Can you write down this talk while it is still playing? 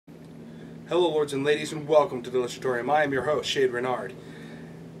Hello, lords and ladies, and welcome to Delishatorium. I am your host, Shayde Reynard.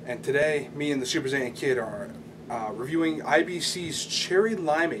 And today, me and the TheSuperSayianKid are reviewing IBC's Cherry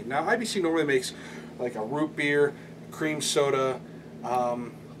Limeade. Now, IBC normally makes like a root beer, cream soda,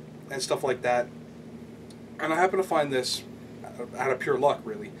 and stuff like that. And I happen to find this out of pure luck,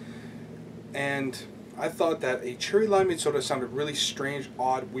 really. And I thought that a Cherry Limeade soda sounded really strange,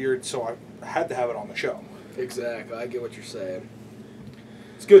 odd, weird, so I had to have it on the show. Exactly, I get what you're saying.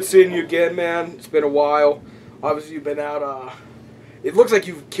 It's good seeing you again, man. It's been a while. Obviously, you've been out, it looks like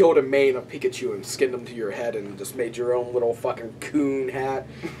you've killed a mane of Pikachu and skinned him to your head and just made your own little fucking coon hat.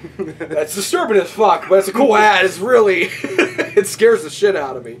 That's disturbing as fuck, but it's a cool hat. It's really, it scares the shit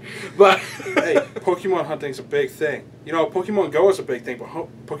out of me. But hey, Pokemon hunting's a big thing. You know, Pokemon Go is a big thing, but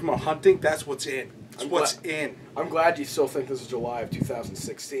Pokemon hunting, that's what's in. That's what's in. I'm glad you still think this is July of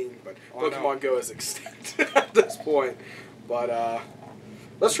 2016, but Pokemon Go is extinct at this point. But,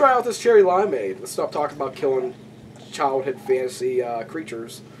 let's try out this Cherry Limeade. Let's stop talking about killing childhood fantasy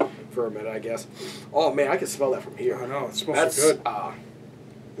creatures for a minute, I guess. Oh, man, I can smell that from here. I know. It smells so good.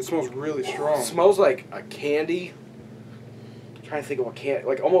 It smells really strong. It smells like a candy. I'm trying to think of what candy.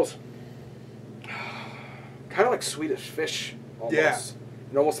 Like, almost... kind of like Swedish fish, almost. Yeah.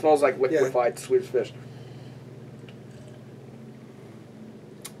 It almost smells like liquefied Swedish fish.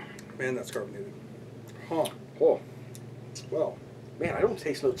 Man, that's carbonated. Huh. Oh. Well. Man, I don't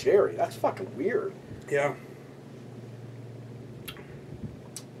taste no cherry. That's fucking weird. Yeah. It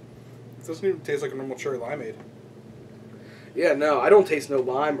doesn't even taste like a normal Cherry Limeade. Yeah, no, I don't taste no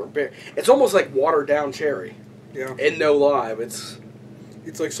lime or berry. It's almost like watered down cherry. Yeah. And no lime. It's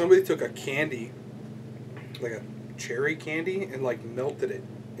like somebody took a candy, like a cherry candy, and like melted it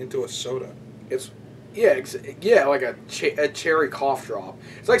into a soda. It's yeah, like a cherry cough drop.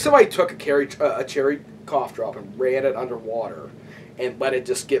 It's like somebody took a cherry cough drop and ran it underwater and let it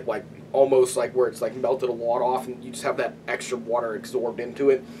just get like almost like where it's like melted a lot off, and you just have that extra water absorbed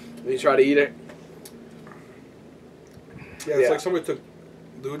into it. And you try to eat it. Yeah, it's like somebody took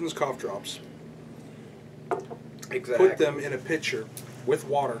Luden's cough drops, exactly, put them in a pitcher with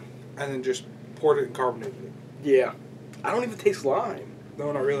water, and then just poured it and carbonated it. Yeah, I don't even taste lime.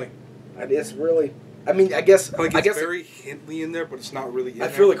 No, not really. It's really. I mean, I guess it's very hintly in there, but it's not really in there.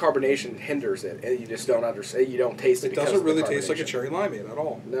 I feel the carbonation hinders it, and you just don't understand. You don't taste it. It doesn't really taste like a Cherry Limeade at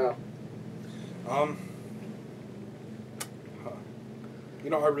all. No.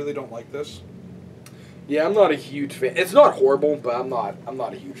 You know, I really don't like this. Yeah, I'm not a huge fan. It's not horrible, but I'm not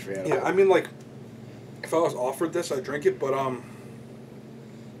a huge fan. Yeah, I mean, like, if I was offered this, I'd drink it, but I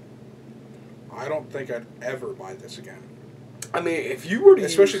don't think I'd ever buy this again. I mean, if you were to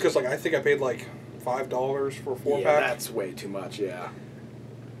especially because like I think I paid like $5 for a 4-pack. Yeah, that's way too much. Yeah.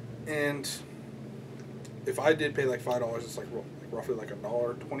 And if I did pay like $5, it's like roughly like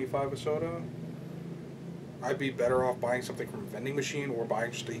 $1.25 a soda. I'd be better off buying something from a vending machine or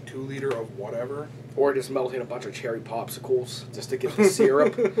buying just a 2-liter of whatever. Or just melting a bunch of cherry popsicles just to get the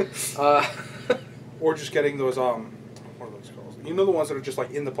syrup. Or just getting those what are those called? You know the ones that are just like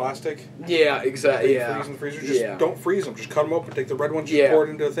in the plastic? Yeah, exactly. Yeah. Freeze in the freezer. Just don't freeze them. Just cut them open. Take the red ones, just pour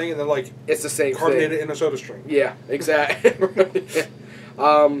it into a thing, and then like it's the same carbonate it in a soda stream. Yeah, exactly.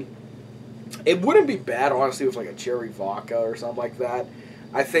 It wouldn't be bad, honestly, with like a cherry vodka or something like that.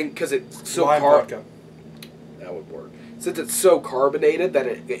 I think because it's so vodka. That would work. Since it's so carbonated that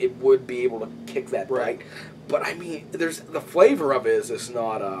it would be able to kick that bite. But I mean, the flavor of it is just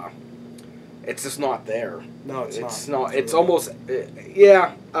not it's just not there. No, it's not. It's almost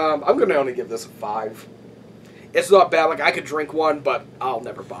yeah. I'm gonna only give this a 5. It's not bad. Like I could drink one, but I'll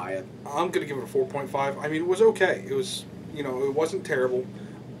never buy it. I'm gonna give it a 4.5. I mean, it was okay. It was, you know, it wasn't terrible,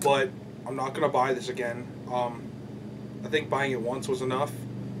 but I'm not gonna buy this again. I think buying it once was enough.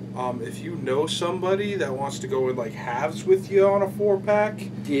 If you know somebody that wants to go in like halves with you on a 4-pack,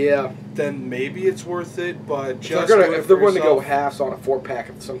 yeah, then maybe it's worth it. But if they're going to go halves on a 4-pack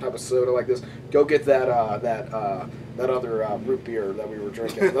of some type of soda like this, go get that other root beer that we were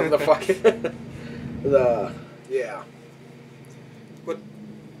drinking. the fucking yeah. But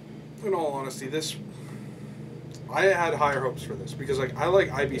in all honesty, I had higher hopes for this because like I like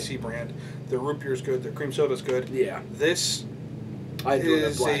IBC brand. Their root beer is good. Their cream soda is good. Yeah. This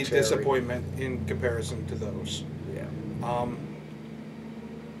is a disappointment in comparison to those. Yeah.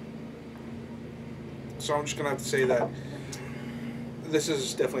 So I'm just gonna have to say that this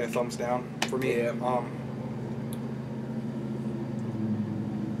is definitely a thumbs down for me. Yeah.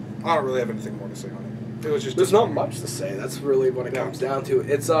 I don't really have anything more to say on it. It was just there's not much to say. That's really what it comes down to.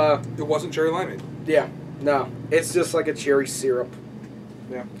 It's it wasn't Cherry Limeade. Yeah. No. It's just like a cherry syrup.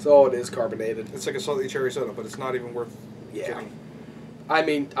 Yeah. That's all it is, carbonated. It's like a salty cherry soda, but it's not even worth getting. I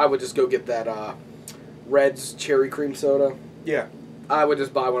mean, I would just go get that Red's cherry cream soda. Yeah. I would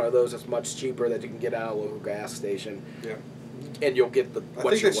just buy one of those that's much cheaper that you can get at a local gas station. Yeah. And you'll get the I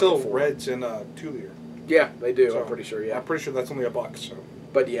think they sell Reds in 2-liter. Yeah, they do. So, I'm pretty sure. Yeah. I'm pretty sure that's only $1. So.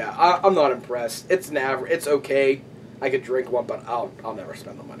 But yeah, I'm not impressed. It's an average. It's okay. I could drink one, but I'll never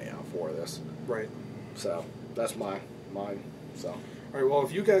spend the money out for this. Right. So that's mine. So. All right. Well,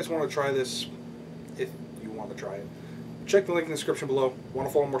 if you guys want to try this, if you want to try it, check the link in the description below. Want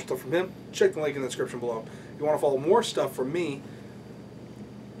to follow more stuff from him? Check the link in the description below. If you want to follow more stuff from me,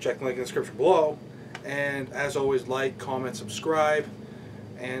 check the link in the description below. And as always, like, comment, subscribe,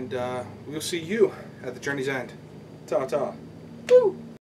 and we'll see you at the journey's end. Ta-ta. Woo!